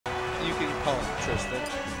You can call him Tristan.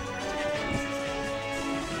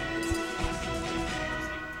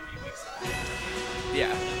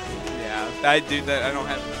 Yeah. Yeah. I do that. I don't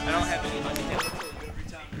have any money.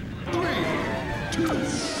 3, 2,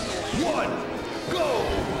 1, go!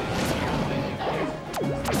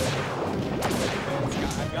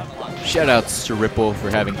 Shoutouts to Ripple for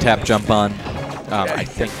having tap jump on. I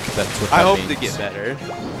think that's what that I hope means. to get better.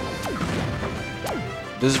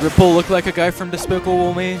 Does Ripple look like a guy from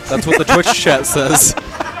Despicable Me? That's what the Twitch chat says.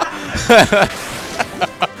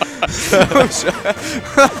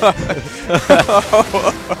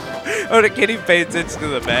 Oh, the kitty paid attention to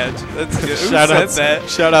the match. That's good. Who said that?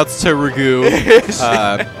 Shoutouts to Ragu,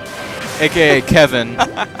 aka Kevin.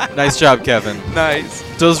 Nice job, Kevin. Nice.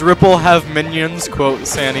 Does Ripple have minions? Quote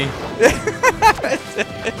Sanny.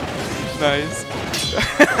 Nice.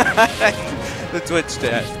 The Twitch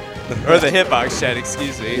chat. Or the Hitbox chat,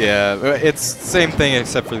 excuse me. Yeah, it's the same thing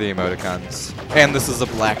except for the emoticons. And this is a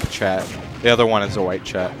black chat. The other one is a white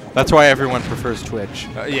chat. That's why everyone prefers Twitch.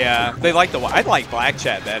 Yeah, they like the. I like black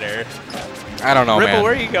chat better. I don't know, Ripple, man.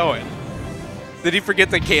 where are you going? Did he forget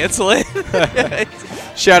to cancel it?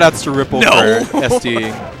 Shoutouts to Ripple No. for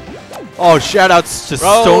SDing. Oh, shoutouts to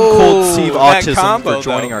Bro, Stone Cold Steve that Autism combo, for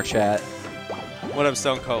joining though. our chat. What up,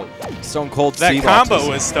 Stone Cold? Stone Cold That Steve combo Autism.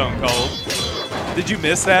 was Stone Cold. Did you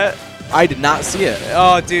miss that? I did not see it.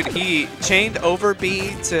 Oh, dude, he chained over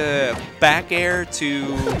B to back air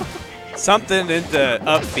to something into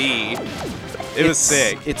up B. It was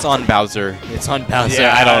sick. It's on Bowser. It's on Bowser.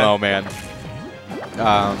 Yeah. I don't know, man.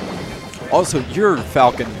 Also, your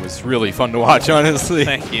Falcon was really fun to watch, honestly.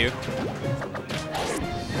 Thank you.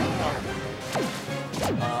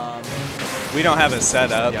 We don't have a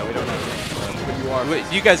setup. Yeah, we don't have it. But you are.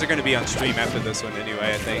 You guys are going to be on stream after this one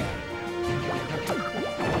anyway, I think.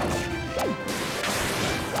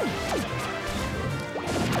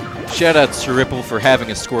 Shoutouts to Ripple for having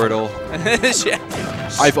a Squirtle.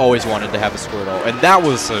 I've always wanted to have a Squirtle, and that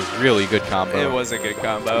was a really good combo. It was a good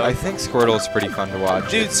combo. I think Squirtle is pretty fun to watch.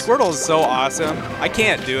 Dude, Squirtle is so awesome. I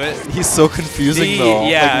can't do it. He's so confusing, though.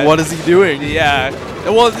 Yeah. Like, what is he doing? Yeah.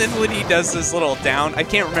 Well, then when he does this little down, I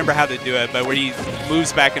can't remember how to do it, but where he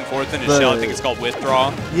moves back and forth in his shell, I think it's called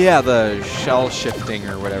withdraw. Yeah, the shell shifting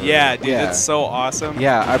or whatever. Yeah, dude, it's so awesome.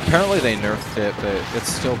 Yeah, apparently they nerfed it, but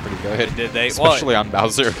it's still pretty good. Did they? Especially on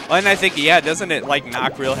Bowser. And I think, yeah, doesn't it like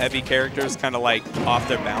knock real heavy characters kind of like off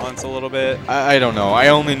their balance a little bit? I don't know. I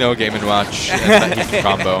only know Game & Watch and that he's a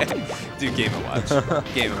combo. Dude, Game & Watch.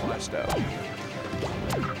 Game & Watch, though.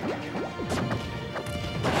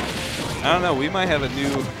 I don't know. We might have a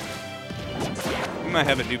new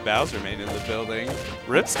Bowser main in the building.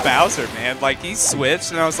 Rips Bowser, man. Like, he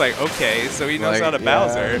switched, and I was like, okay, so he knows how to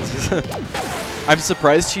Bowser. I'm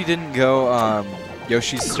surprised he didn't go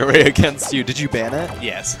Yoshi's Story against you. Did you ban it?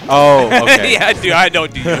 Yes. Oh, okay. Yeah, dude, I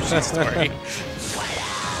don't do Yoshi's Story.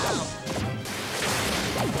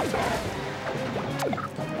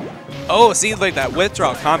 Oh, see, like that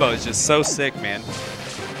withdraw combo is just so sick, man.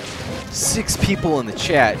 6 people in the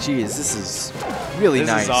chat. Jeez, this is really nice.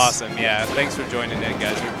 This is awesome, yeah. Thanks for joining in,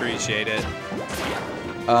 guys. We appreciate it.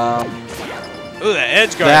 Ooh, the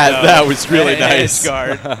edge guard. That was really nice. Edge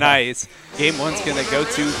guard, nice. Game 1's gonna go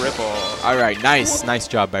to Ripple. All right, nice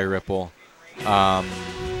job by Ripple. I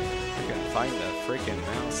gotta find the freaking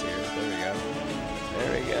mouse here.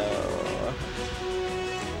 There we go.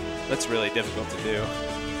 That's really difficult to do.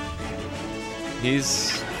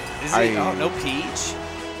 Is he? Oh, no Peach.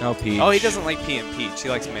 No Peach. Oh, he doesn't like P and Peach. He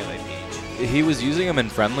likes Melee Peach. He was using them in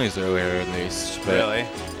friendlies earlier, at least. But Really?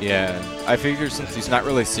 Yeah. I figured since he's not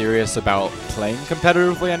really serious about playing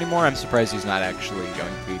competitively anymore, I'm surprised he's not actually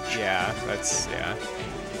going Peach. Yeah, yeah.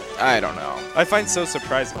 I don't know. I find so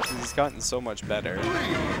surprising because he's gotten so much better.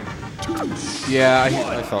 Yeah,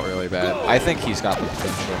 I felt really bad. I think he's got the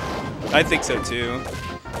potential. I think so too.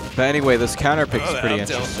 But anyway, this counter pick is pretty up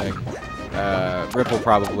tilt. interesting. Ripple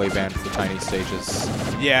probably banned the tiny stages.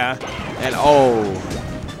 Yeah. And oh.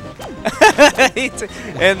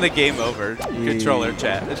 And the game over. Controller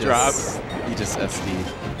chat. It drops. He just SD'd.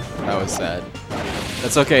 That was sad.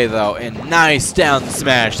 That's okay, though. And nice down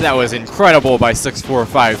smash. That was incredible by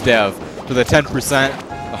 645dev for the 10%.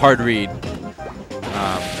 The hard read.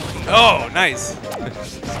 Oh, nice.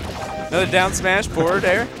 Another down smash forward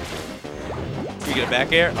air. We get a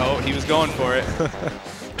back air. Oh, he was going for it.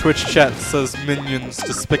 Twitch chat says minions,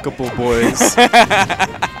 despicable boys.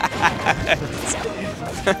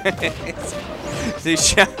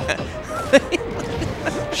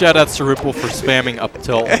 Shoutouts to Ripple for spamming up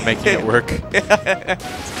tilt and making it work.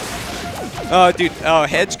 Oh, dude. Oh,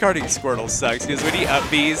 hedge carding Squirtle sucks because when he up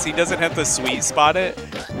Bs, he doesn't have to sweet spot it.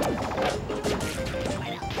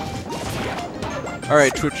 All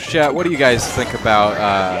right, Twitch chat. What do you guys think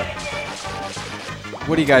about?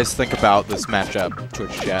 What do you guys think about this matchup,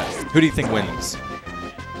 Twitch chat? Who do you think wins?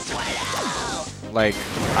 Like,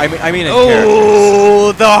 I mean, in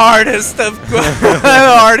oh, the hardest of the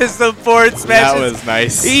hardest of board smashes. That was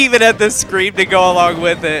nice. He even had the scream to go along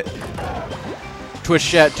with it. Twitch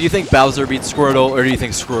chat, do you think Bowser beats Squirtle, or do you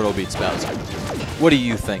think Squirtle beats Bowser? What do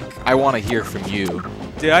you think? I want to hear from you.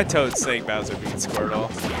 Dude, I told think Bowser beats Squirtle.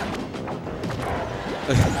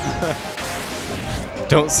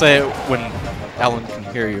 Don't say it when Alan can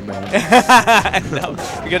hear you, man. No,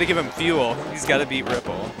 we gotta give him fuel. He's gotta beat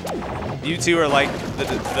Ripple. You two are like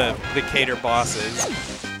the cater bosses,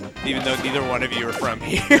 even though neither one of you are from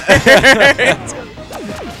here.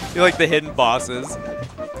 You're like the hidden bosses.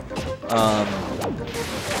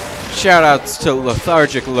 Shoutouts to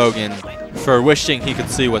Lethargic Logan for wishing he could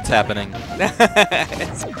see what's happening.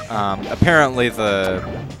 Apparently the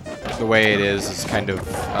way it is kind of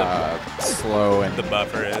slow, and The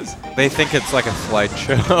buffer is. they think it's like a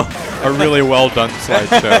slideshow, a really well done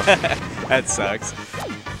slideshow. That sucks.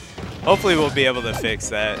 Hopefully we'll be able to fix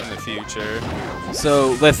that in the future.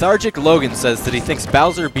 So Lethargic Logan says that he thinks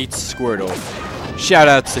Bowser beats Squirtle.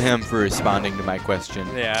 Shoutouts to him for responding to my question.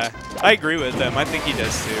 Yeah, I agree with him. I think he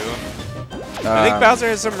does too. I think Bowser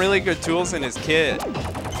has some really good tools in his kit,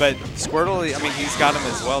 but Squirtle, I mean, he's got them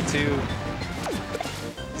as well too.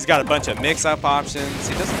 He's got a bunch of mix-up options.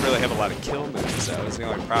 He doesn't really have a lot of kill moves, though. Is the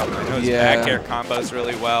only problem. I know his back air combos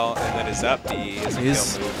really well, and then his up B is a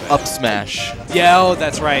kill move. Up smash. Yeah, oh,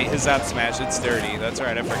 that's right. His up smash, it's dirty. That's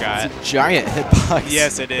right, I forgot. It's a giant hitbox.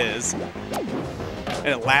 Yes, it is. And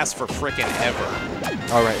it lasts for frickin' ever.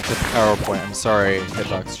 All right, it's a PowerPoint. I'm sorry,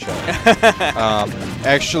 hitbox chat.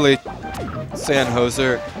 Actually, San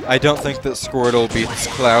Hoser, I don't think that Squirtle beats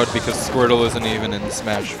Cloud because Squirtle isn't even in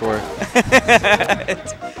Smash 4.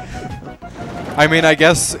 I mean, I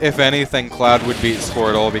guess if anything, Cloud would beat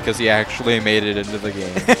Squirtle because he actually made it into the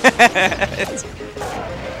game.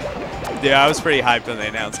 Yeah, I was pretty hyped when they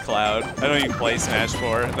announced Cloud. I don't even play Smash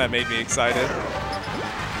 4, and that made me excited.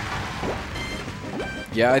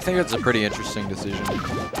 Yeah, I think it's a pretty interesting decision.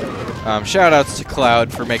 Shoutouts to Cloud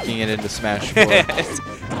for making it into Smash 4. It's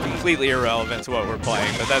completely irrelevant to what we're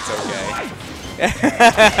playing, but that's okay.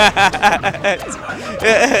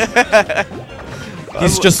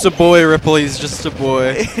 He's just a boy, Ripple. He's just a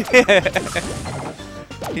boy.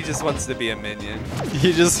 He just wants to be a minion.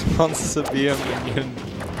 He just wants to be a minion.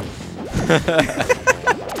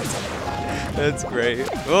 That's great.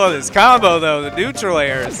 Oh, this combo, though. The neutral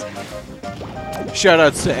airs.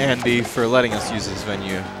 Shoutouts to Andy for letting us use this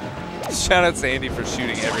venue. Shoutouts to Andy for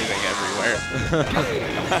shooting everything everywhere.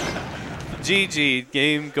 GG.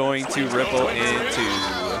 Game going to Ripple into...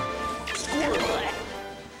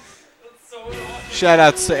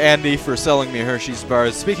 Shoutouts to Andy for selling me Hershey's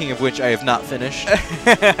bars. Speaking of which, I have not finished.